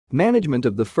Management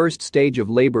of the first stage of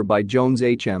labor by Jones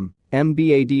H.M.,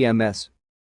 MBADMS.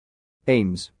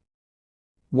 Aims.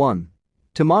 1.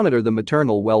 To monitor the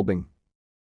maternal well-being.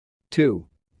 2.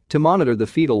 To monitor the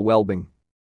fetal well-being.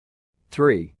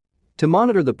 3. To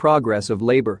monitor the progress of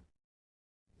labor.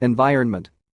 Environment.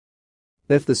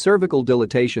 If the cervical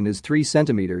dilatation is 3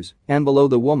 cm and below,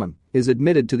 the woman is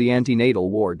admitted to the antenatal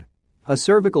ward. A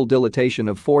cervical dilatation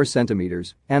of 4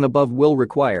 cm and above will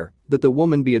require that the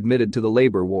woman be admitted to the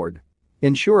labor ward.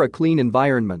 Ensure a clean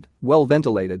environment, well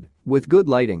ventilated, with good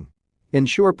lighting.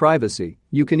 Ensure privacy,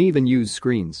 you can even use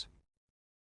screens.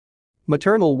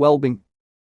 Maternal well-being.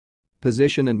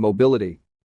 Position and mobility.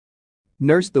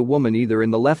 Nurse the woman either in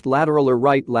the left lateral or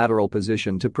right lateral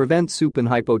position to prevent supine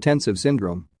hypotensive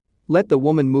syndrome. Let the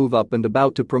woman move up and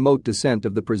about to promote descent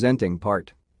of the presenting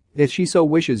part. If she so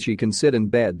wishes, she can sit in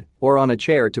bed or on a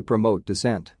chair to promote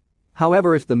descent.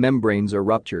 However, if the membranes are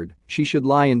ruptured, she should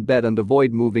lie in bed and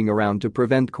avoid moving around to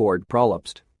prevent cord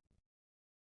prolapse.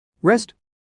 Rest.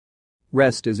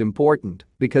 Rest is important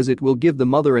because it will give the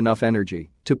mother enough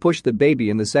energy to push the baby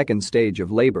in the second stage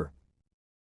of labor.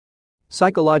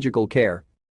 Psychological care.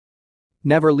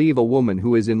 Never leave a woman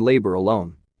who is in labor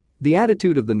alone. The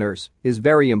attitude of the nurse is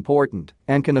very important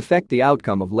and can affect the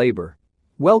outcome of labor.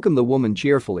 Welcome the woman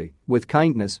cheerfully, with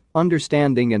kindness,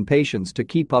 understanding and patience to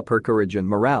keep up her courage and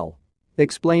morale.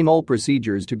 Explain all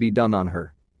procedures to be done on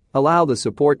her. Allow the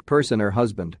support person, her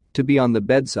husband, to be on the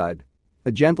bedside.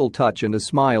 A gentle touch and a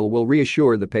smile will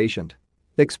reassure the patient.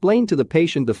 Explain to the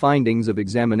patient the findings of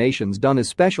examinations done,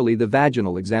 especially the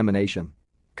vaginal examination.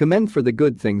 Commend for the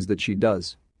good things that she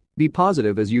does. Be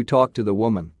positive as you talk to the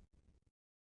woman.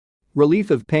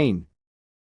 Relief of pain.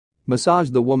 Massage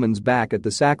the woman's back at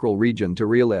the sacral region to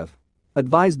relieve.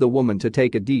 Advise the woman to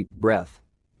take a deep breath.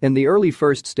 In the early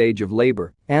first stage of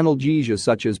labor, analgesia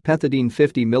such as pethidine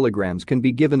 50 mg can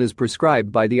be given as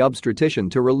prescribed by the obstetrician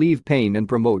to relieve pain and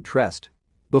promote rest.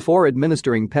 Before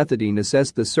administering pethidine,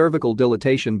 assess the cervical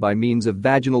dilatation by means of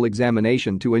vaginal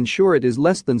examination to ensure it is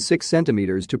less than 6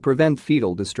 cm to prevent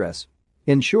fetal distress.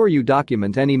 Ensure you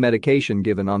document any medication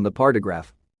given on the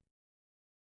partograph.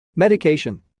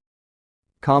 Medication.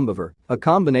 Combivir, a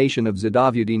combination of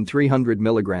zidovudine 300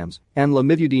 mg and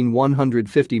lamivudine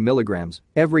 150 mg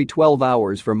every 12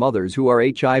 hours for mothers who are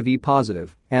HIV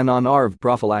positive and on ARV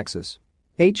prophylaxis.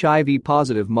 HIV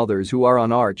positive mothers who are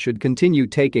on ART should continue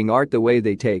taking ART the way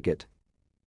they take it.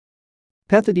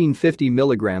 Pethidine 50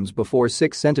 mg before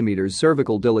 6 cm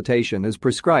cervical dilatation is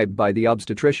prescribed by the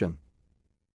obstetrician.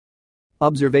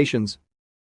 Observations.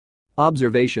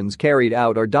 Observations carried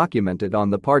out are documented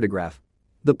on the partograph.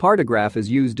 The partograph is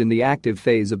used in the active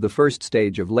phase of the first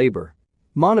stage of labor.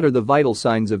 Monitor the vital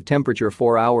signs of temperature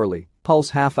 4 hourly, pulse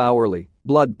half hourly,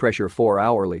 blood pressure 4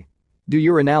 hourly. Do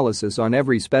urinalysis on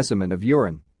every specimen of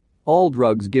urine. All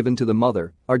drugs given to the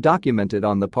mother are documented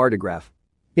on the partograph.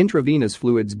 Intravenous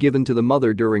fluids given to the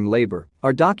mother during labor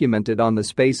are documented on the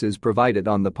spaces provided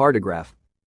on the partograph.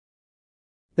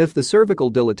 If the cervical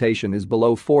dilatation is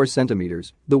below 4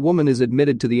 cm, the woman is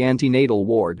admitted to the antenatal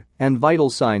ward and vital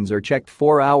signs are checked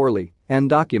 4 hourly and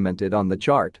documented on the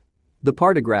chart. The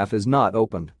partograph is not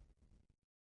opened.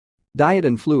 Diet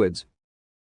and fluids.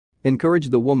 Encourage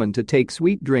the woman to take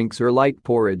sweet drinks or light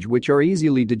porridge which are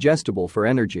easily digestible for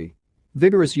energy.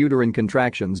 Vigorous uterine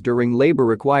contractions during labor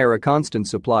require a constant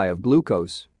supply of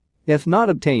glucose. If not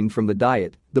obtained from the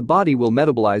diet, the body will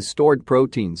metabolize stored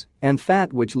proteins and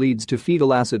fat, which leads to fetal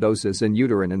acidosis and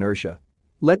uterine inertia.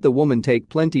 Let the woman take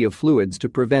plenty of fluids to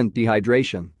prevent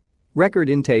dehydration. Record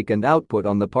intake and output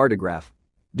on the partograph.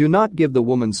 Do not give the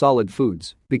woman solid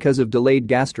foods because of delayed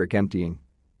gastric emptying.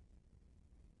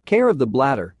 Care of the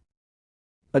bladder.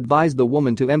 Advise the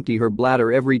woman to empty her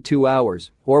bladder every 2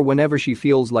 hours or whenever she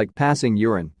feels like passing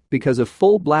urine, because a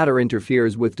full bladder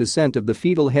interferes with descent of the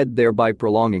fetal head, thereby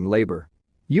prolonging labor.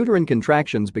 Uterine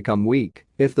contractions become weak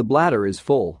if the bladder is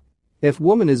full. If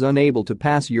woman is unable to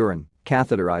pass urine,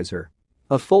 catheterize her.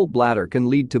 A full bladder can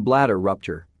lead to bladder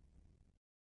rupture.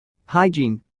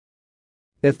 Hygiene.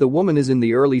 If the woman is in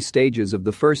the early stages of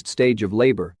the first stage of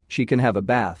labor, she can have a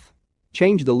bath.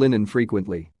 Change the linen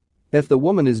frequently. If the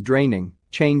woman is draining,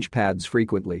 change pads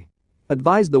frequently.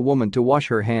 Advise the woman to wash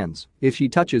her hands if she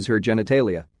touches her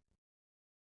genitalia.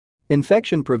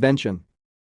 Infection prevention.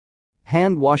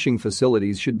 Hand washing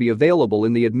facilities should be available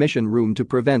in the admission room to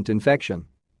prevent infection.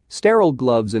 Sterile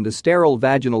gloves and a sterile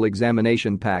vaginal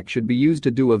examination pack should be used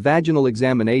to do a vaginal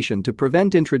examination to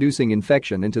prevent introducing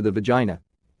infection into the vagina.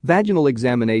 Vaginal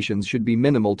examinations should be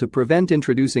minimal to prevent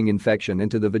introducing infection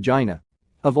into the vagina.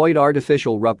 Avoid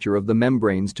artificial rupture of the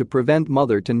membranes to prevent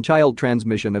mother-to-child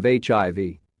transmission of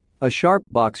HIV. A sharp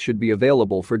box should be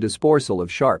available for dispersal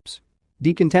of sharps.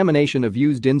 Decontamination of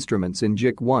used instruments in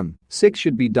JIC 1-6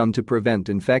 should be done to prevent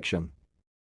infection.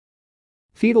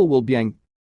 Fetal well-being.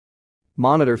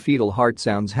 Monitor fetal heart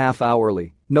sounds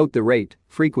half-hourly, note the rate,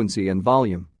 frequency and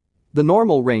volume. The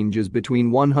normal range is between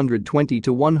 120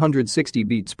 to 160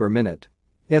 beats per minute.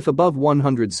 If above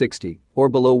 160 or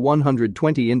below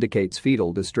 120 indicates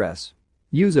fetal distress.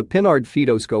 Use a Pinard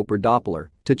fetoscope or Doppler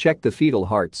to check the fetal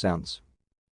heart sounds.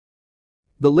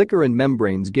 The liquor and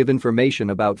membranes give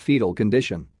information about fetal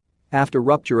condition. After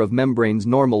rupture of membranes,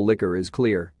 normal liquor is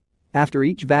clear. After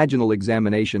each vaginal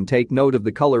examination, take note of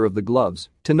the color of the gloves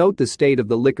to note the state of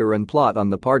the liquor and plot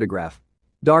on the partograph.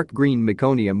 Dark green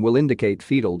meconium will indicate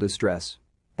fetal distress.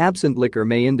 Absent liquor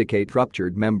may indicate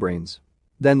ruptured membranes.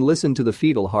 Then listen to the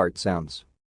fetal heart sounds.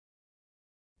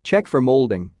 Check for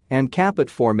molding and caput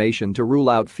formation to rule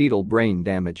out fetal brain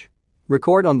damage.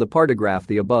 Record on the partograph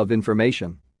the above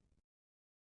information.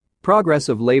 Progress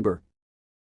of labor.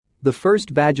 The first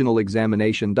vaginal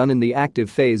examination done in the active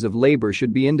phase of labor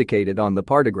should be indicated on the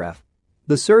partograph.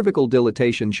 The cervical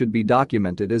dilatation should be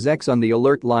documented as X on the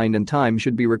alert line and time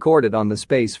should be recorded on the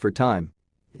space for time.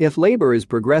 If labor is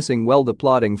progressing well, the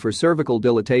plotting for cervical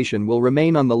dilatation will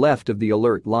remain on the left of the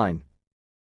alert line.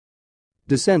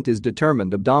 Descent is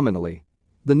determined abdominally.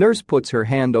 The nurse puts her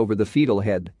hand over the fetal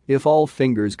head. If all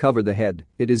fingers cover the head,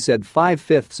 it is said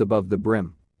 5/5 above the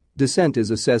brim. Descent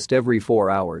is assessed every 4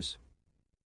 hours.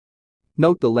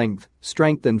 Note the length,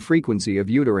 strength and frequency of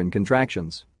uterine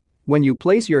contractions. When you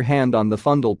place your hand on the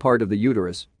fundal part of the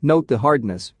uterus, note the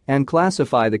hardness and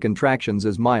classify the contractions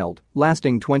as mild,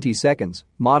 lasting 20 seconds,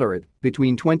 moderate,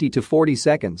 between 20 to 40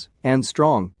 seconds, and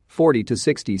strong, 40 to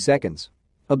 60 seconds.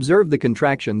 Observe the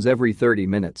contractions every 30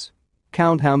 minutes.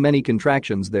 Count how many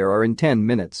contractions there are in 10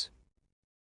 minutes.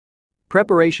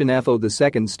 Preparation for the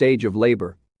second stage of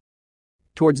labor.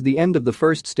 Towards the end of the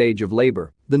first stage of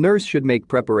labor, the nurse should make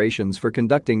preparations for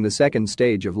conducting the second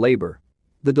stage of labor.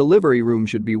 The delivery room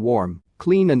should be warm,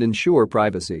 clean and ensure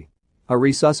privacy. A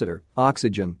resuscitator,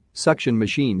 oxygen, suction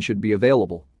machine should be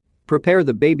available. Prepare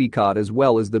the baby cot as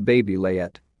well as the baby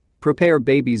layette. Prepare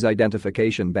baby's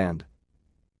identification band.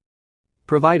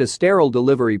 Provide a sterile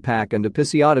delivery pack and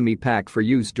episiotomy pack for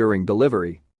use during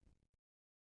delivery.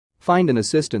 Find an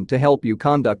assistant to help you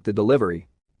conduct the delivery.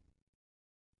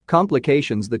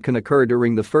 Complications that can occur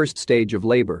during the first stage of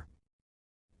labor.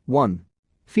 1.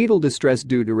 Fetal distress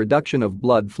due to reduction of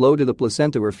blood flow to the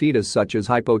placenta or fetus, such as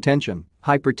hypotension,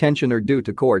 hypertension or due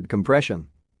to cord compression.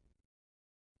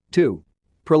 2.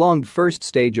 Prolonged first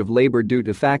stage of labor due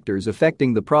to factors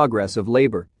affecting the progress of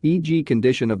labor, e.g.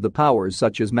 condition of the powers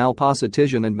such as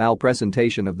malposition and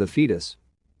malpresentation of the fetus.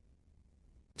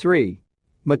 3.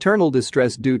 Maternal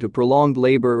distress due to prolonged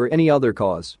labor or any other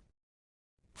cause.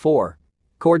 4.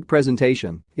 Cord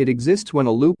presentation. It exists when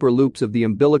a loop or loops of the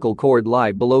umbilical cord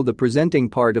lie below the presenting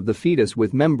part of the fetus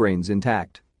with membranes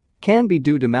intact. Can be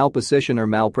due to malposition or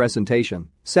malpresentation,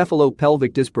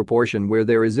 cephalopelvic disproportion where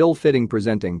there is ill-fitting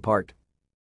presenting part.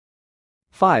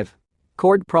 5.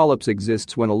 Cord prolapse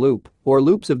exists when a loop or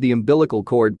loops of the umbilical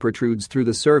cord protrudes through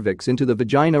the cervix into the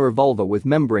vagina or vulva with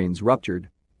membranes ruptured.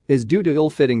 Is due to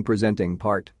ill-fitting presenting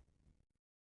part.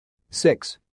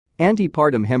 6.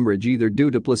 Antepartum hemorrhage either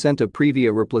due to placenta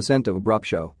previa or placenta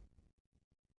abruptio.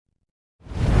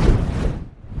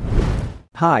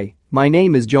 Hi, my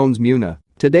name is Jones Muna.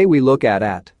 Today we look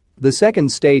at the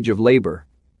second stage of labor.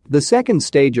 The second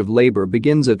stage of labor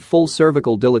begins at full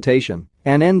cervical dilatation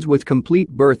and ends with complete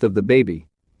birth of the baby.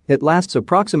 It lasts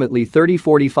approximately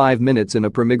 30-45 minutes in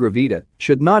a primigravida,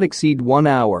 should not exceed 1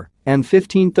 hour, and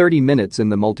 15-30 minutes in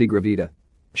the multigravida.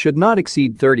 Should not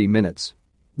exceed 30 minutes.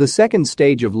 The second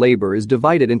stage of labor is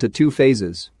divided into 2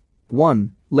 phases.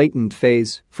 1. Latent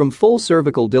phase, from full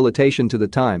cervical dilatation to the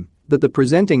time that the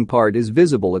presenting part is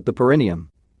visible at the perineum.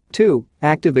 2.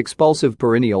 Active expulsive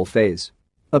perineal phase.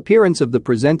 Appearance of the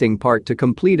presenting part to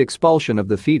complete expulsion of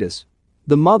the fetus.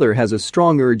 The mother has a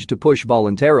strong urge to push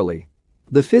voluntarily.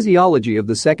 The physiology of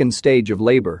the second stage of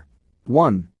labor.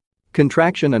 1.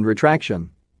 Contraction and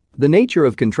retraction. The nature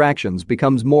of contractions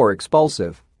becomes more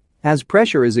expulsive. As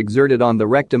pressure is exerted on the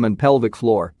rectum and pelvic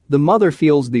floor, the mother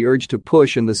feels the urge to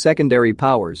push and the secondary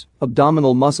powers,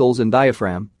 abdominal muscles and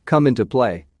diaphragm, come into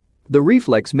play. The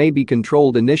reflex may be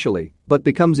controlled initially, but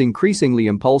becomes increasingly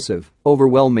impulsive,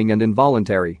 overwhelming and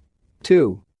involuntary.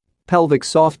 2. Pelvic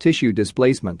soft tissue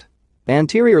displacement.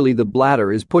 Anteriorly, the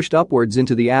bladder is pushed upwards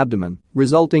into the abdomen,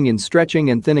 resulting in stretching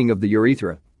and thinning of the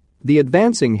urethra. The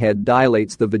advancing head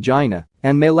dilates the vagina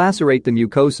and may lacerate the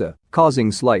mucosa,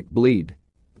 causing slight bleed.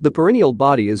 The perineal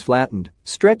body is flattened,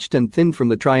 stretched and thinned from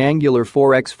the triangular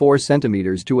 4x4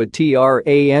 cm to a transparent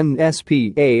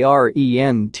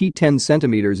 10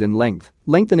 cm in length,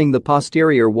 lengthening the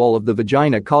posterior wall of the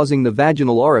vagina, causing the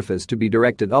vaginal orifice to be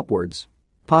directed upwards.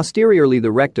 Posteriorly,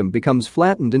 the rectum becomes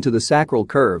flattened into the sacral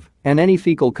curve, and any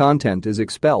fecal content is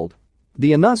expelled.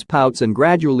 The anus pouts and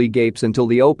gradually gapes until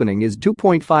the opening is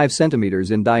 2.5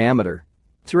 cm in diameter.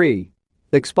 3.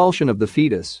 Expulsion of the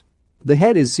fetus. The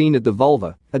head is seen at the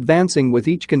vulva, advancing with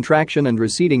each contraction and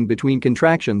receding between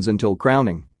contractions until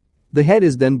crowning. The head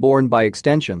is then borne by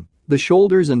extension. The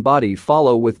shoulders and body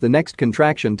follow with the next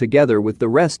contraction together with the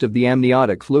rest of the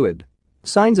amniotic fluid.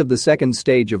 Signs of the second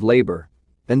stage of labor.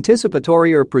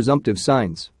 Anticipatory or presumptive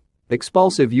signs.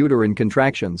 Expulsive uterine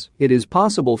contractions. It is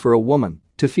possible for a woman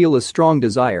to feel a strong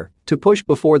desire to push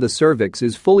before the cervix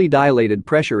is fully dilated,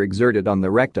 pressure exerted on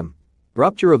the rectum.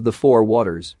 Rupture of the four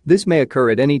waters. This may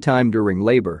occur at any time during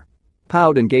labor.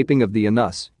 Pout and gaping of the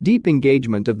anus. Deep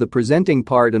engagement of the presenting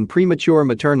part and premature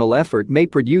maternal effort may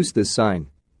produce this sign.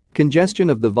 Congestion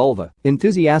of the vulva.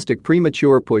 Enthusiastic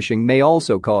premature pushing may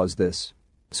also cause this.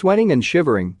 Sweating and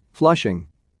shivering, flushing.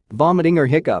 Vomiting or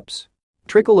hiccups.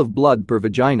 Trickle of blood per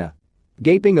vagina.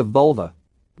 Gaping of vulva.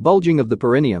 Bulging of the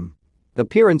perineum.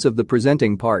 Appearance of the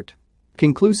presenting part.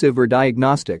 Conclusive or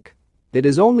diagnostic. It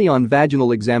is only on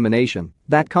vaginal examination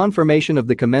that confirmation of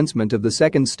the commencement of the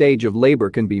second stage of labor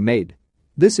can be made.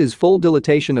 This is full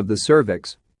dilatation of the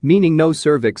cervix, meaning no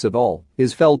cervix at all,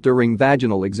 is felt during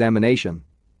vaginal examination.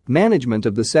 Management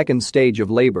of the second stage of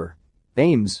labor.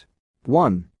 Aims.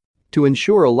 1. To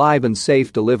ensure a live and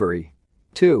safe delivery.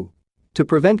 2. To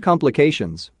prevent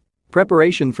complications.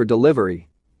 Preparation for delivery.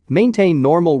 Maintain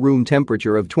normal room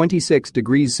temperature of 26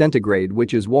 degrees centigrade,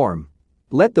 which is warm.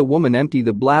 Let the woman empty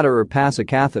the bladder or pass a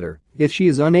catheter if she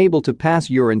is unable to pass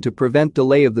urine, to prevent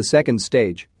delay of the second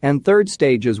stage and third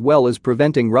stage, as well as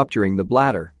preventing rupturing the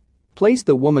bladder. Place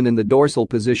the woman in the dorsal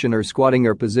position or squatting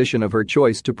or position of her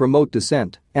choice to promote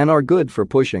descent and are good for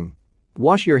pushing.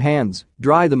 Wash your hands,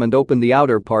 dry them and open the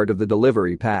outer part of the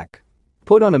delivery pack.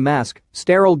 Put on a mask,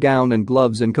 sterile gown and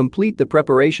gloves and complete the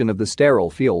preparation of the sterile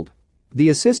field. The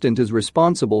assistant is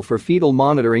responsible for fetal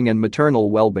monitoring and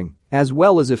maternal well-being, as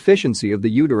well as efficiency of the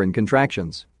uterine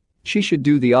contractions. She should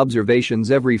do the observations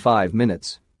every 5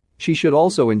 minutes. She should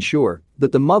also ensure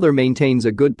that the mother maintains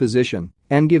a good position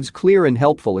and gives clear and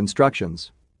helpful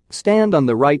instructions. Stand on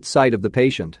the right side of the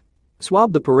patient.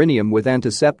 Swab the perineum with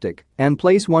antiseptic and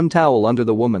place one towel under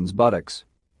the woman's buttocks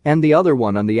and the other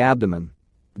one on the abdomen.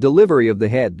 Delivery of the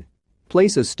head.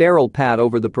 Place a sterile pad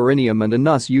over the perineum and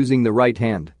anus using the right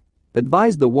hand.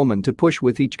 Advise the woman to push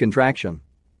with each contraction.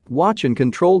 Watch and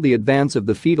control the advance of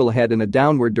the fetal head in a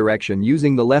downward direction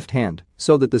using the left hand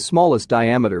so that the smallest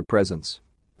diameter presents.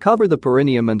 Cover the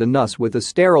perineum and anus with a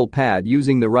sterile pad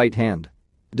using the right hand.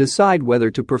 Decide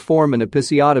whether to perform an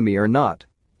episiotomy or not.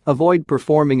 Avoid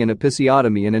performing an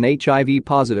episiotomy in an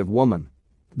HIV-positive woman.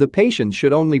 The patient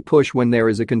should only push when there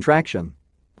is a contraction.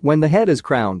 When the head is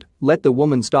crowned, let the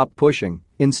woman stop pushing.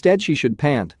 Instead, she should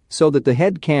pant so that the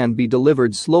head can be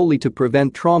delivered slowly to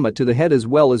prevent trauma to the head as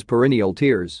well as perineal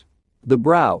tears. The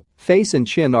brow, face and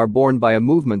chin are borne by a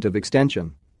movement of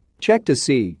extension. Check to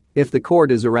see if the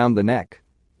cord is around the neck.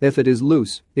 If it is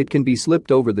loose, it can be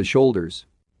slipped over the shoulders.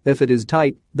 If it is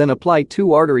tight, then apply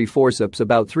 2 artery forceps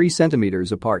about 3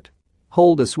 cm apart.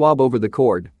 Hold a swab over the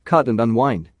cord, cut and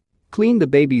unwind. Clean the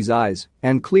baby's eyes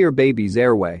and clear baby's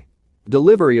airway.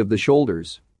 Delivery of the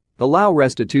shoulders. Allow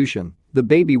restitution, the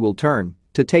baby will turn,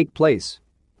 to take place.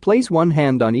 Place one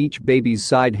hand on each baby's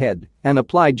side head and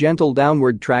apply gentle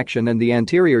downward traction, and the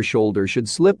anterior shoulder should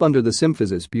slip under the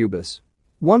symphysis pubis.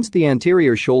 Once the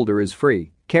anterior shoulder is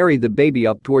free, carry the baby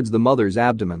up towards the mother's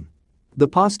abdomen. The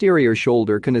posterior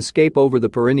shoulder can escape over the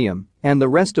perineum, and the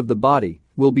rest of the body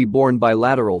will be borne by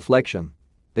lateral flexion.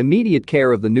 Immediate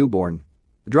care of the newborn.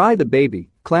 Dry the baby,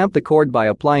 clamp the cord by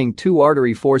applying 2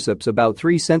 artery forceps about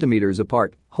 3 cm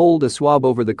apart, hold a swab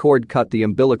over the cord, cut the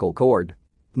umbilical cord.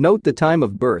 Note the time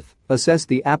of birth, assess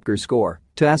the Apgar score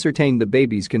to ascertain the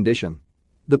baby's condition.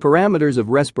 The parameters of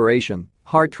respiration,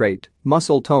 heart rate,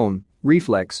 muscle tone,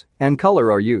 reflex, and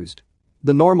color are used.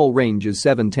 The normal range is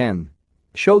 7-10.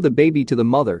 Show the baby to the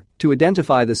mother to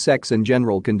identify the sex and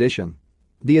general condition.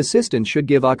 The assistant should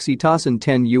give oxytocin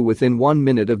 10U within 1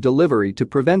 minute of delivery to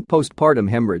prevent postpartum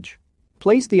hemorrhage.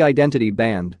 Place the identity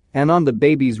band and on the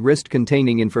baby's wrist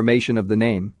containing information of the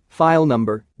name, file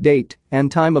number, date,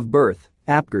 and time of birth,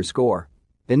 Apgar score.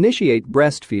 Initiate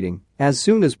breastfeeding as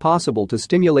soon as possible to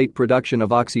stimulate production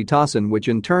of oxytocin, which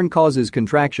in turn causes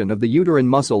contraction of the uterine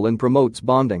muscle and promotes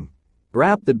bonding.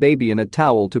 Wrap the baby in a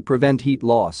towel to prevent heat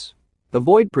loss.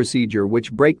 Avoid procedure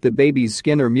which break the baby's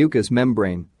skin or mucous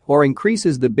membrane or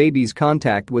increases the baby's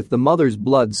contact with the mother's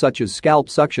blood, such as scalp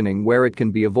suctioning where it can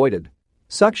be avoided.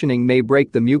 Suctioning may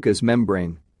break the mucous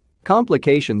membrane.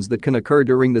 Complications that can occur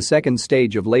during the second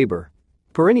stage of labor.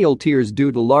 Perineal tears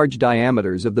due to large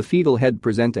diameters of the fetal head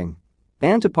presenting.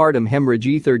 Antepartum hemorrhage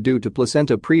ether due to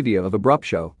placenta previa of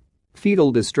abruptio.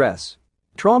 Fetal distress.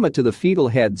 Trauma to the fetal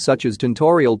head such as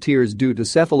tentorial tears due to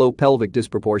cephalopelvic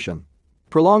disproportion.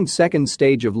 Prolonged second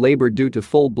stage of labor due to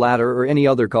full bladder or any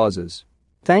other causes.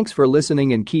 Thanks for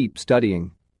listening and keep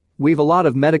studying. We've a lot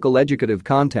of medical educative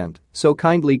content, so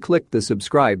kindly click the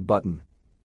subscribe button.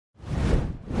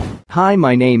 Hi,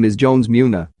 my name is Jones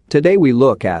Muna. Today we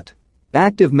look at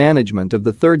active management of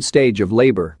the third stage of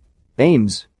labor.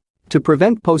 Aims: to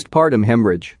prevent postpartum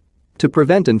hemorrhage, to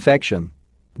prevent infection.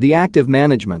 The active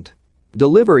management.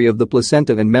 Delivery of the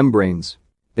placenta and membranes.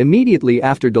 Immediately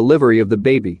after delivery of the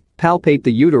baby, palpate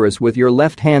the uterus with your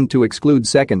left hand to exclude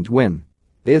second twin.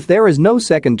 If there is no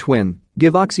second twin,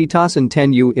 give oxytocin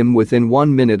 10 UM within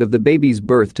 1 minute of the baby's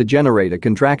birth to generate a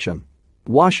contraction.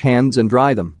 Wash hands and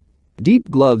dry them.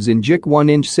 Deep gloves in JIC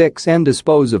 1" 6 and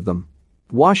dispose of them.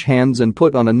 Wash hands and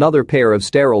put on another pair of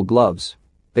sterile gloves.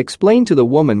 Explain to the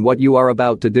woman what you are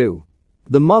about to do.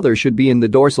 The mother should be in the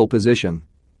dorsal position.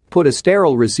 Put a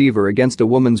sterile receiver against a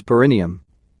woman's perineum.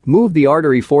 Move the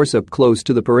artery forceps close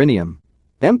to the perineum.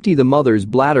 Empty the mother's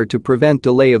bladder to prevent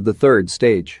delay of the third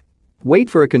stage.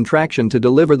 Wait for a contraction to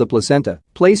deliver the placenta.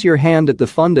 Place your hand at the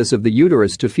fundus of the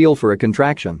uterus to feel for a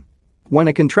contraction. When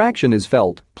a contraction is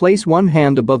felt, place one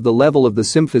hand above the level of the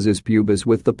symphysis pubis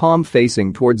with the palm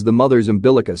facing towards the mother's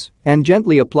umbilicus and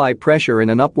gently apply pressure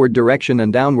in an upward direction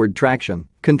and downward traction,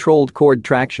 controlled cord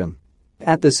traction.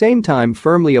 At the same time,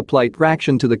 firmly apply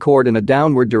traction to the cord in a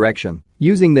downward direction.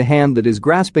 Using the hand that is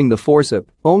grasping the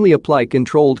forceps, only apply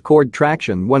controlled cord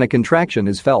traction when a contraction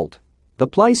is felt.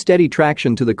 Apply steady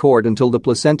traction to the cord until the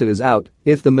placenta is out.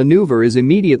 If the maneuver is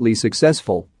immediately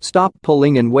successful, stop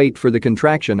pulling and wait for the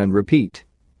contraction and repeat.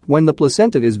 When the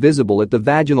placenta is visible at the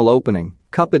vaginal opening,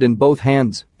 cup it in both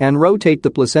hands and rotate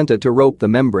the placenta to rope the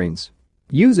membranes.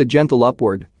 Use a gentle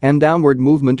upward and downward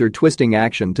movement or twisting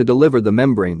action to deliver the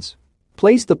membranes.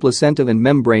 Place the placenta and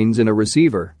membranes in a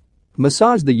receiver.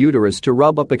 Massage the uterus to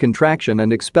rub up a contraction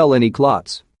and expel any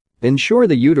clots. Ensure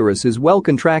the uterus is well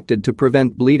contracted to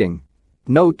prevent bleeding.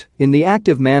 Note: in the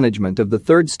active management of the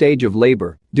third stage of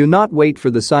labor, do not wait for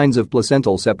the signs of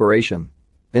placental separation.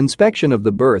 Inspection of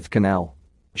the birth canal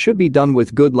should be done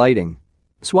with good lighting.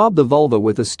 Swab the vulva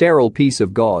with a sterile piece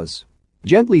of gauze.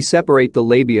 Gently separate the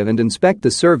labia and inspect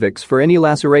the cervix for any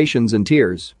lacerations and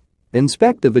tears.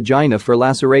 Inspect the vagina for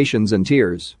lacerations and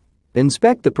tears.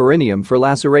 Inspect the perineum for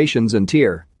lacerations and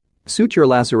tear. Suture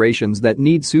lacerations that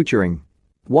need suturing.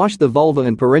 Wash the vulva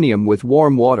and perineum with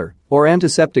warm water or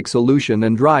antiseptic solution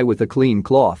and dry with a clean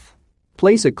cloth.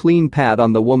 Place a clean pad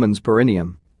on the woman's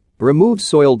perineum. Remove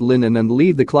soiled linen and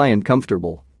leave the client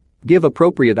comfortable. Give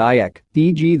appropriate IEC,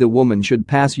 e.g. the woman should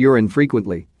pass urine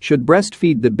frequently, should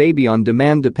breastfeed the baby on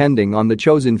demand depending on the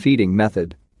chosen feeding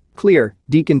method. Clear,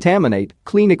 decontaminate,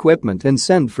 clean equipment and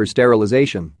send for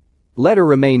sterilization. Let her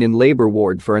remain in labor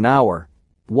ward for an hour.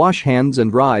 Wash hands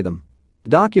and dry them.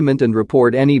 Document and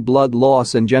report any blood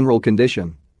loss and general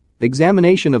condition.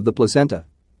 Examination of the placenta.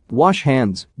 Wash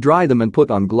hands, dry them and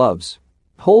put on gloves.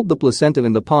 Hold the placenta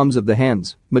in the palms of the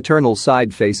hands, maternal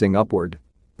side facing upward.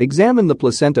 Examine the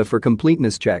placenta for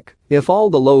completeness check. If all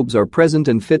the lobes are present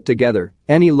and fit together,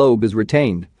 any lobe is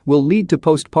retained, will lead to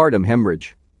postpartum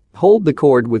hemorrhage. Hold the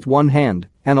cord with one hand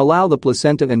and allow the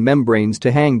placenta and membranes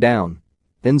to hang down.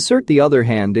 Insert the other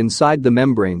hand inside the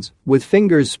membranes, with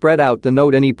fingers spread out to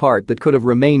note any part that could have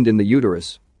remained in the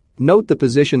uterus. Note the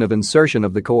position of insertion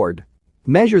of the cord.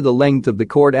 Measure the length of the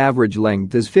cord. Average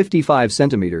length is 55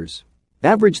 centimeters.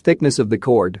 Average thickness of the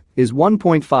cord is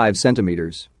 1.5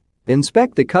 centimeters.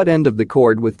 Inspect the cut end of the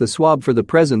cord with the swab for the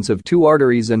presence of 2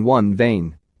 arteries and 1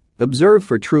 vein. Observe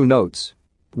for true notes.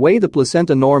 Weigh the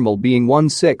placenta, normal being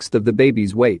 1/6 of the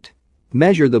baby's weight.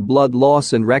 Measure the blood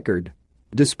loss and record.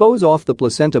 Dispose off the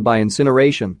placenta by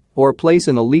incineration or place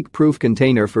in a leak-proof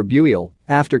container for burial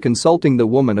after consulting the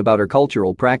woman about her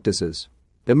cultural practices.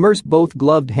 Immerse both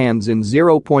gloved hands in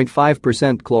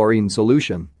 0.5% chlorine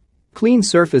solution. Clean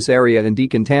surface area and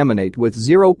decontaminate with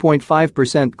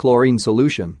 0.5% chlorine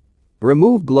solution.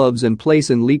 Remove gloves and place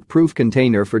in leak-proof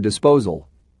container for disposal.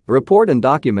 Report and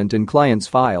document in client's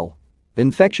file.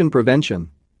 Infection prevention.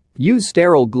 Use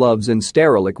sterile gloves and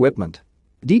sterile equipment.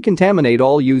 Decontaminate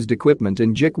all used equipment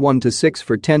in JIC 1-6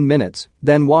 for 10 minutes,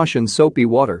 then wash in soapy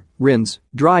water, rinse,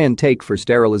 dry and take for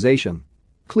sterilization.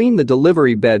 Clean the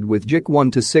delivery bed with JIC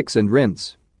 1-6 and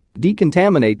rinse.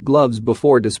 Decontaminate gloves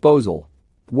before disposal.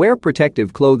 Wear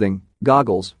protective clothing,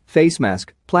 goggles, face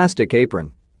mask, plastic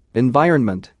apron.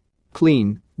 Environment: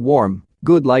 clean, warm,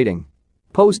 good lighting.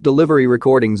 Post-delivery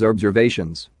recordings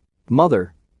observations.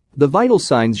 Mother: the vital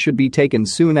signs should be taken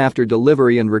soon after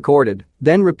delivery and recorded,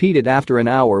 then repeated after an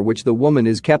hour, which the woman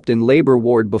is kept in labor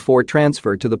ward before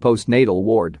transfer to the postnatal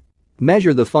ward.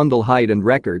 Measure the fundal height and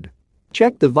record.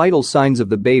 Check the vital signs of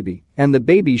the baby, and the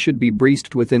baby should be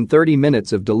breastfed within 30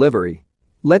 minutes of delivery.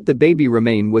 Let the baby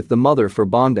remain with the mother for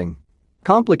bonding.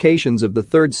 Complications of the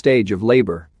third stage of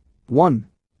labor. 1.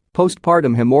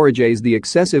 Postpartum hemorrhages: the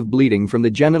excessive bleeding from the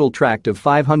genital tract of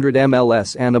 500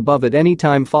 ml and above at any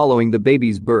time following the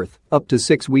baby's birth, up to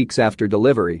 6 weeks after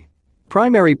delivery.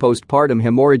 Primary postpartum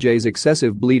hemorrhages: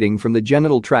 excessive bleeding from the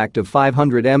genital tract of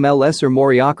 500 ml or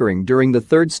more occurring during the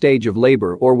third stage of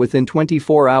labor or within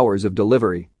 24 hours of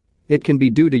delivery. It can be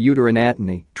due to uterine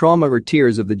atony, trauma or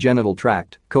tears of the genital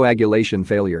tract, coagulation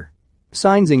failure.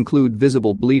 Signs include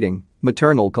visible bleeding,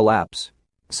 maternal collapse.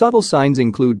 Subtle signs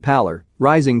include pallor,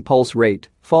 rising pulse rate,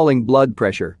 falling blood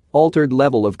pressure, altered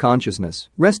level of consciousness,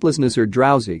 restlessness or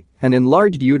drowsy, an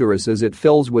enlarged uterus as it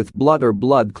fills with blood or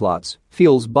blood clots,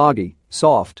 feels boggy,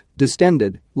 soft,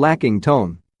 distended, lacking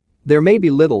tone. There may be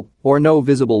little or no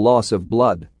visible loss of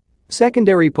blood.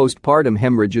 Secondary postpartum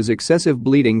hemorrhage is excessive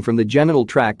bleeding from the genital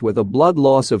tract with a blood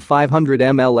loss of 500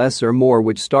 ml or more,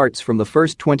 which starts from the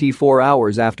first 24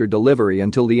 hours after delivery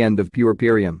until the end of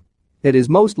puerperium. It is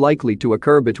most likely to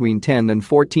occur between 10 and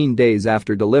 14 days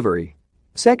after delivery.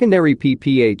 Secondary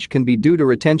PPH can be due to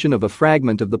retention of a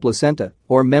fragment of the placenta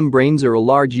or membranes or a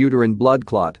large uterine blood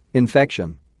clot,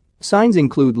 infection. Signs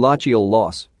include lochial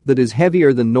loss that is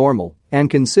heavier than normal and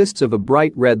consists of a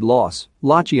bright red loss.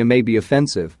 Lochia may be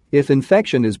offensive if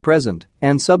infection is present,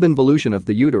 and subinvolution of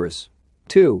the uterus.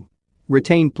 2.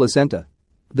 Retained placenta.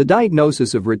 The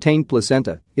diagnosis of retained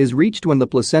placenta is reached when the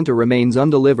placenta remains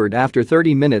undelivered after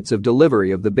 30 minutes of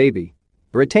delivery of the baby.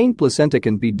 Retained placenta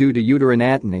can be due to uterine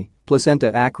atony,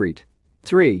 placenta accrete.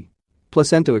 3.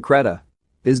 Placenta accreta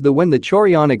is when the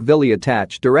chorionic villi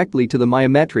attach directly to the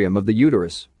myometrium of the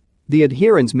uterus. The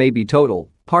adherence may be total,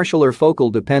 partial or focal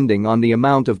depending on the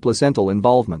amount of placental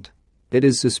involvement. It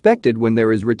is suspected when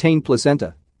there is retained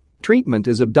placenta. Treatment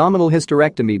is abdominal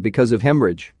hysterectomy because of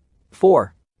hemorrhage.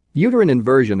 4. Uterine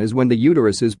inversion is when the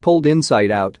uterus is pulled inside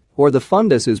out or the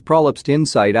fundus is prolapsed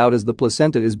inside out as the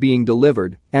placenta is being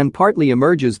delivered and partly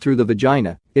emerges through the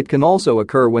vagina. It can also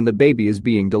occur when the baby is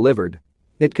being delivered.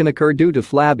 It can occur due to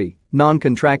flabby,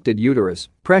 non-contracted uterus,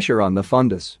 pressure on the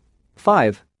fundus.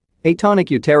 5. Atonic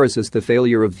uterosis: the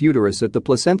failure of uterus at the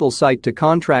placental site to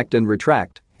contract and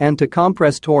retract and to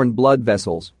compress torn blood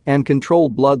vessels and control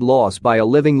blood loss by a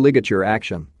living ligature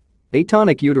action.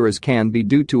 Atonic uterus can be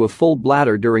due to a full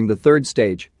bladder during the third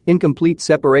stage, incomplete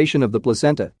separation of the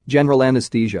placenta, general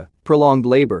anesthesia, prolonged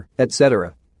labor,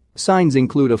 etc. Signs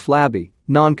include a flabby,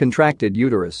 non-contracted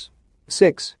uterus.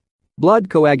 6. Blood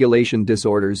coagulation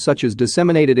disorders such as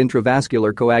disseminated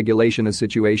intravascular coagulation: a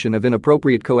situation of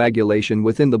inappropriate coagulation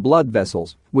within the blood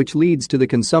vessels, which leads to the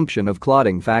consumption of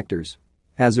clotting factors.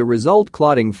 As a result,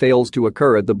 clotting fails to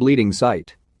occur at the bleeding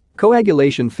site.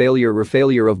 Coagulation failure or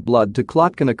failure of blood to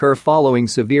clot can occur following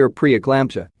severe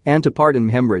preeclampsia, antepartum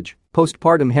hemorrhage,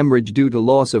 postpartum hemorrhage due to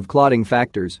loss of clotting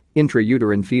factors,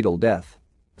 intrauterine fetal death.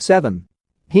 7.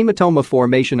 Hematoma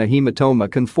formation: a hematoma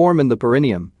can form in the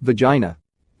perineum, vagina.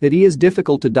 It is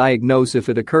difficult to diagnose if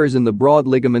it occurs in the broad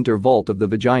ligament or vault of the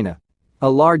vagina. A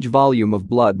large volume of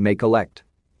blood may collect.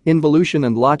 Involution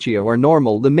and lochia are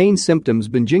normal. The main symptoms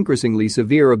been increasingly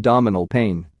severe abdominal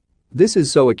pain. This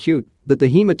is so acute that the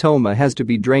hematoma has to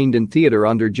be drained in theater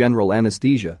under general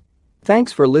anesthesia.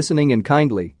 Thanks for listening and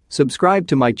kindly subscribe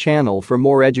to my channel for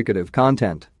more educative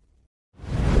content.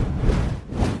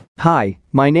 Hi,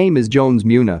 my name is Jones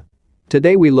Muna.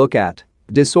 Today we look at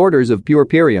disorders of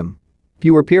puerperium.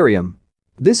 Puerperium.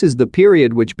 This is the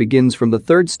period which begins from the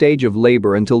third stage of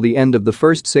labor until the end of the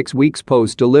first 6 weeks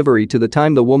post-delivery to the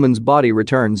time the woman's body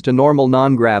returns to normal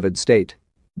non-gravid state.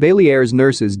 Bailey's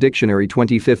Nurse's Dictionary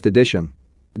 25th edition.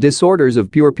 Disorders of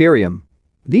puerperium.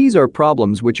 These are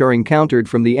problems which are encountered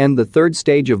from the end the third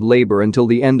stage of labor until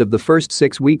the end of the first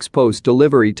 6 weeks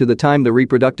post-delivery to the time the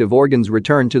reproductive organs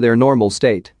return to their normal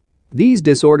state. These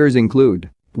disorders include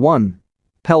 1.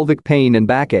 Pelvic pain and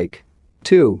backache.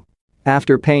 2.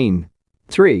 After pain.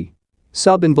 3.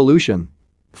 Subinvolution.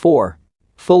 4.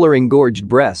 Full or engorged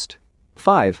breast.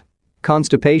 5.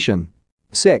 Constipation.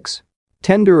 6.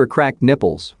 Tender or cracked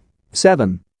nipples.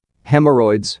 7.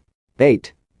 Hemorrhoids.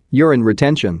 8. Urine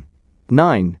retention.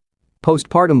 9.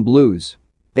 Postpartum blues.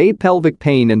 8. Pelvic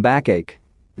pain and backache.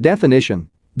 Definition: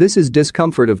 this is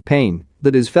discomfort of pain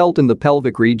that is felt in the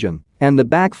pelvic region and the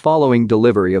back following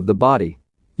delivery of the body.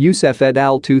 Youssef et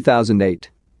al. 2008.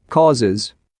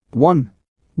 Causes. 1.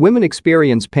 Women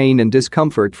experience pain and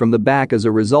discomfort from the back as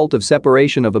a result of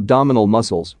separation of abdominal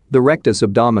muscles, the rectus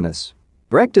abdominis.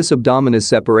 Rectus abdominis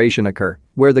separation occur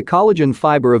where the collagen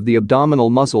fiber of the abdominal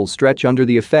muscles stretch under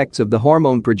the effects of the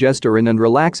hormone progesterone and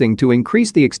relaxing to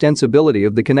increase the extensibility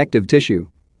of the connective tissue.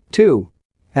 2.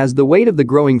 As the weight of the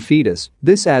growing fetus,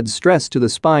 this adds stress to the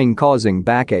spine causing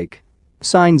backache.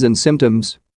 Signs and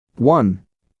symptoms. 1.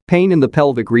 Pain in the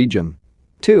pelvic region.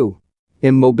 2.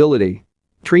 Immobility.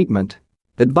 Treatment.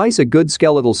 Advise a good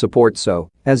skeletal support so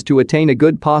as to attain a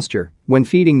good posture when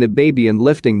feeding the baby and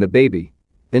lifting the baby.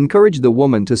 Encourage the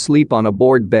woman to sleep on a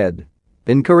board bed.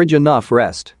 Encourage enough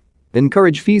rest.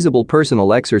 Encourage feasible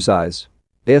personal exercise.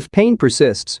 If pain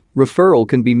persists, referral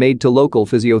can be made to local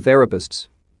physiotherapists.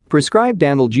 Prescribed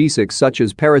analgesics such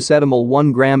as paracetamol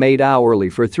 1 gram 8 hourly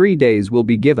for 3 days will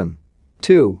be given.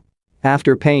 2.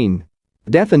 After pain.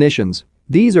 Definitions.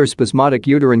 These are spasmodic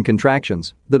uterine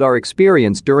contractions that are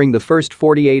experienced during the first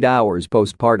 48 hours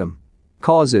postpartum.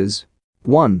 Causes.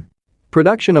 1.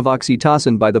 Production of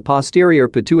oxytocin by the posterior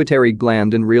pituitary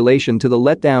gland in relation to the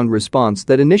letdown response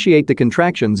that initiate the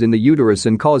contractions in the uterus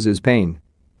and causes pain.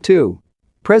 2.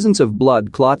 Presence of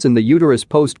blood clots in the uterus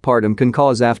postpartum can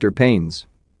cause after pains.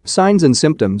 Signs and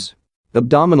symptoms.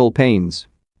 Abdominal pains.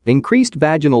 Increased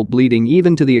vaginal bleeding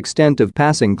even to the extent of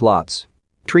passing clots.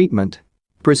 Treatment.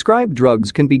 Prescribed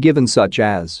drugs can be given such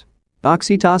as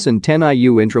oxytocin 10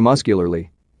 IU intramuscularly.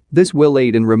 This will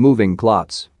aid in removing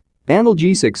clots.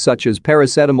 Analgesics such as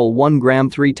paracetamol 1 gram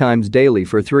 3 times daily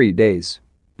for 3 days.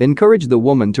 Encourage the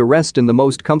woman to rest in the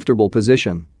most comfortable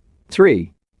position.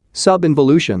 3.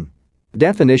 Subinvolution.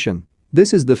 Definition.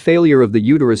 This is the failure of the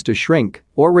uterus to shrink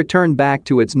or return back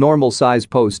to its normal size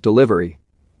post-delivery.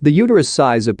 The uterus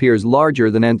size appears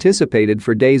larger than anticipated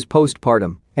for days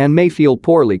postpartum and may feel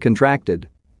poorly contracted.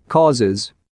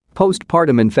 Causes.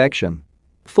 Postpartum infection.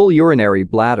 Full urinary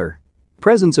bladder.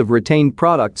 Presence of retained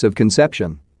products of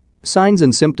conception. Signs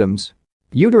and symptoms.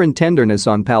 Uterine tenderness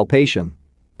on palpation.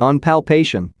 On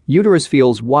palpation, uterus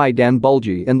feels wide and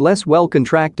bulgy and less well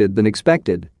contracted than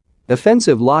expected.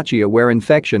 Offensive lochia where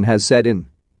infection has set in.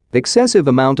 Excessive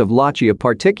amount of lochia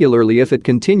particularly if it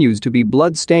continues to be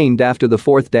blood-stained after the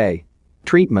 4th day.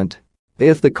 Treatment.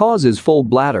 If the cause is full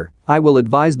bladder, I will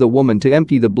advise the woman to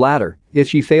empty the bladder. If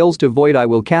she fails to void, I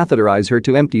will catheterize her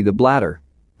to empty the bladder.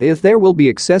 If there will be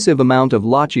excessive amount of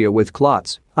lochia with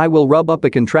clots, I will rub up a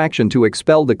contraction to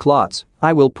expel the clots.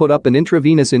 I will put up an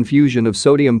intravenous infusion of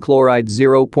sodium chloride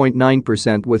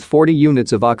 0.9% with 40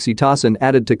 units of oxytocin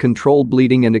added to control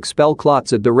bleeding and expel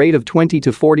clots at the rate of 20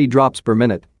 to 40 drops per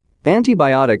minute.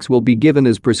 Antibiotics will be given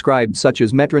as prescribed such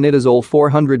as metronidazole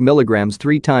 400 mg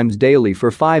 3 times daily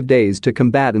for 5 days to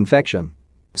combat infection.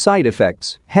 Side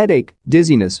effects: headache,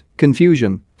 dizziness,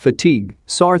 confusion, fatigue,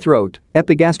 sore throat,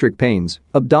 epigastric pains,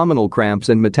 abdominal cramps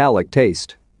and metallic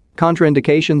taste.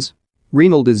 Contraindications: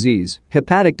 renal disease,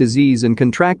 hepatic disease and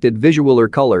contracted visual or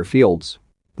color fields.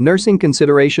 Nursing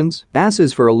considerations: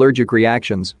 ASes for allergic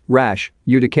reactions, rash,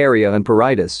 urticaria and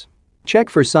pruritus. Check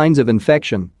for signs of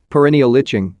infection, perineal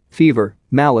itching, fever,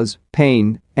 malaise,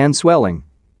 pain, and swelling.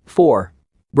 4.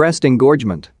 Breast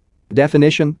engorgement.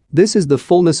 Definition: this is the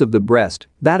fullness of the breast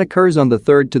that occurs on the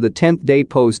 3rd to the 10th day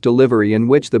post-delivery in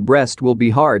which the breast will be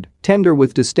hard, tender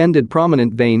with distended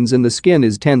prominent veins and the skin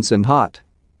is tense and hot.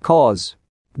 Cause: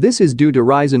 this is due to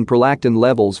rise in prolactin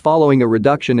levels following a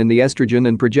reduction in the estrogen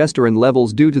and progesterone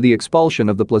levels due to the expulsion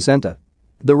of the placenta.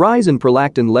 The rise in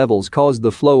prolactin levels cause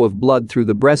the flow of blood through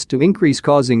the breast to increase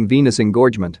causing venous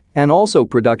engorgement and also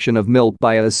production of milk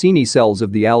by Acini cells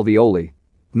of the alveoli.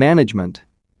 Management: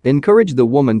 encourage the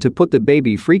woman to put the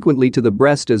baby frequently to the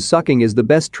breast as sucking is the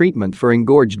best treatment for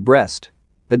engorged breast.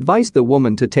 Advise the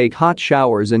woman to take hot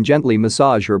showers and gently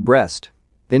massage her breast.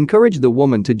 Encourage the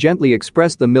woman to gently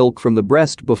express the milk from the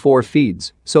breast before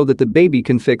feeds so that the baby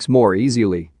can fix more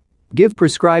easily. Give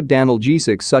prescribed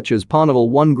analgesics such as Ponadol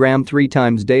 1 gram 3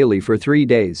 times daily for 3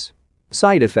 days.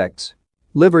 Side effects: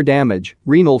 liver damage,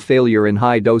 renal failure in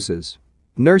high doses.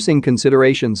 Nursing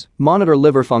considerations: monitor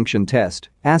liver function test,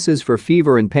 ASes for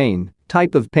fever and pain,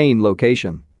 type of pain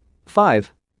location.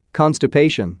 5.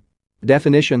 Constipation.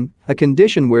 Definition: a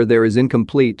condition where there is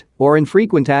incomplete or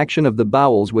infrequent action of the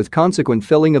bowels with consequent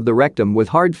filling of the rectum with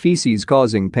hard feces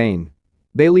causing pain.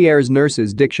 Bailey's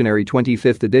Nurse's Dictionary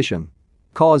 25th edition.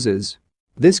 Causes: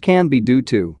 this can be due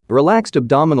to relaxed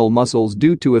abdominal muscles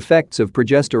due to effects of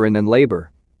progesterone and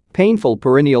labor. Painful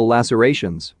perineal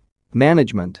lacerations.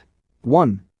 Management: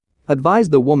 1. Advise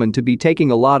the woman to be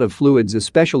taking a lot of fluids,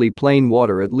 especially plain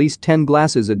water, at least 10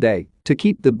 glasses a day, to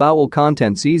keep the bowel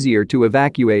contents easier to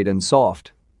evacuate and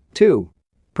soft. 2.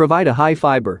 Provide a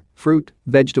high-fiber, fruit,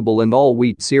 vegetable and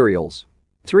all-wheat cereals.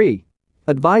 3.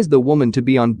 Advise the woman to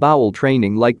be on bowel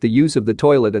training, like the use of the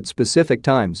toilet at specific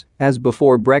times, as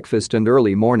before breakfast and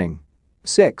early morning.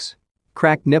 6.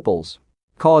 Cracked nipples.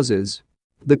 Causes.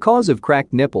 The cause of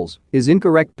cracked nipples is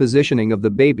incorrect positioning of the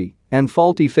baby and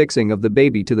faulty fixing of the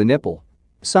baby to the nipple.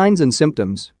 Signs and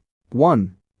symptoms.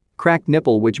 1. Cracked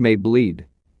nipple which may bleed.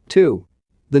 2.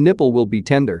 The nipple will be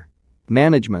tender.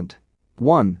 Management.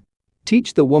 1.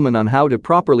 Teach the woman on how to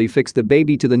properly fix the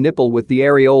baby to the nipple with the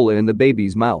areola in the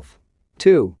baby's mouth.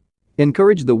 2.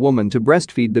 Encourage the woman to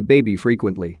breastfeed the baby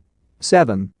frequently.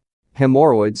 7.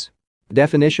 Hemorrhoids.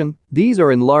 Definition: these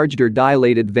are enlarged or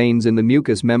dilated veins in the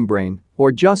mucous membrane or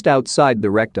just outside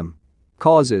the rectum.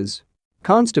 Causes: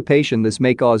 constipation. This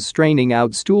may cause straining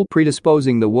out stool,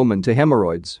 predisposing the woman to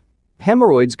hemorrhoids.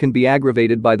 Hemorrhoids can be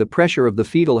aggravated by the pressure of the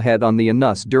fetal head on the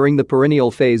anus during the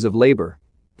perineal phase of labor.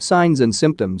 Signs and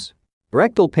symptoms: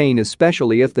 rectal pain,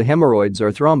 especially if the hemorrhoids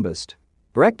are thrombused.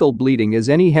 Rectal bleeding, as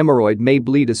any hemorrhoid may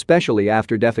bleed, especially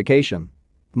after defecation.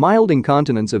 Mild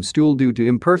incontinence of stool due to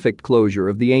imperfect closure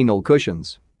of the anal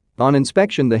cushions. On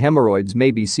inspection, the hemorrhoids may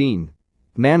be seen.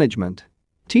 Management: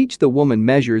 teach the woman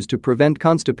measures to prevent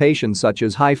constipation, such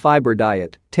as high-fiber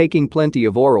diet, taking plenty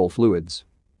of oral fluids.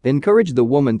 Encourage the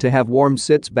woman to have warm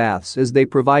sitz baths, as they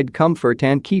provide comfort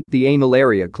and keep the anal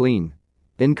area clean.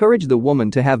 Encourage the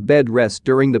woman to have bed rest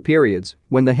during the periods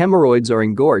when the hemorrhoids are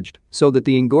engorged, so that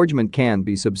the engorgement can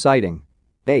be subsiding.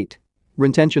 8.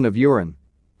 Retention of urine.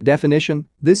 Definition: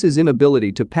 this is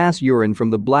inability to pass urine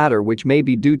from the bladder, which may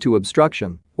be due to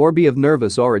obstruction or be of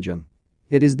nervous origin.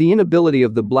 It is the inability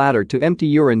of the bladder to empty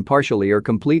urine partially or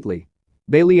completely.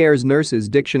 Bailey's Nurse's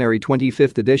Dictionary,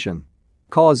 25th edition.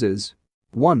 Causes: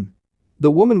 1. The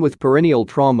woman with perineal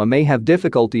trauma may have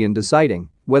difficulty in deciding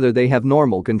whether they have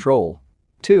normal control.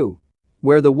 2.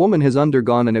 Where the woman has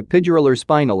undergone an epidural or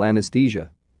spinal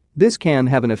anesthesia. This can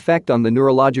have an effect on the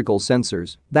neurological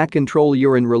sensors that control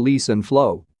urine release and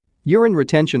flow. Urine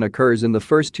retention occurs in the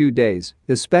first 2 days,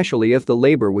 especially if the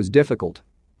labor was difficult.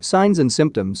 Signs and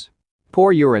symptoms: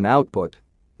 poor urine output.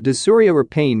 Dysuria or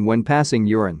pain when passing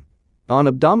urine. On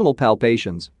abdominal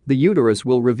palpations, the uterus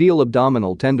will reveal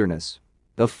abdominal tenderness.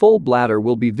 A full bladder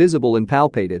will be visible and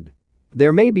palpated.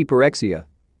 There may be pyrexia.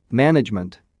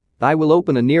 Management: I will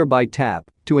open a nearby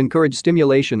tap to encourage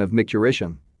stimulation of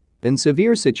micturition. In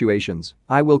severe situations,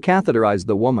 I will catheterize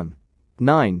the woman.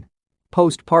 9.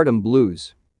 Postpartum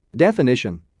blues.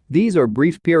 Definition: these are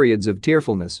brief periods of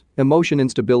tearfulness, emotion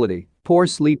instability, poor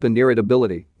sleep and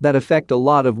irritability that affect a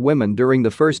lot of women during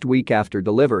the first week after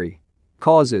delivery.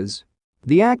 Causes: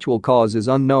 the actual cause is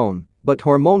unknown, but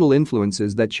hormonal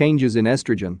influences that changes in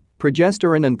estrogen,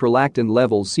 progesterone and prolactin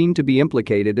levels seem to be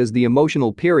implicated, as the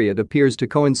emotional period appears to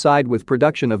coincide with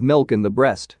production of milk in the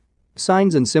breast.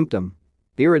 Signs and symptom: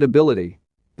 irritability,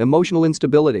 emotional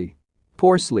instability,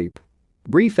 poor sleep,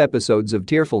 brief episodes of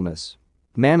tearfulness.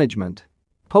 Management: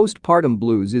 postpartum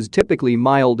blues is typically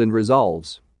mild and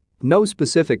resolves. No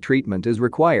specific treatment is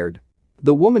required.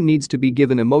 The woman needs to be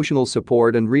given emotional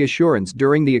support and reassurance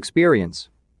during the experience.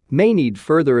 May need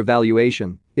further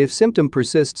evaluation if symptom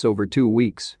persists over 2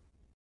 weeks.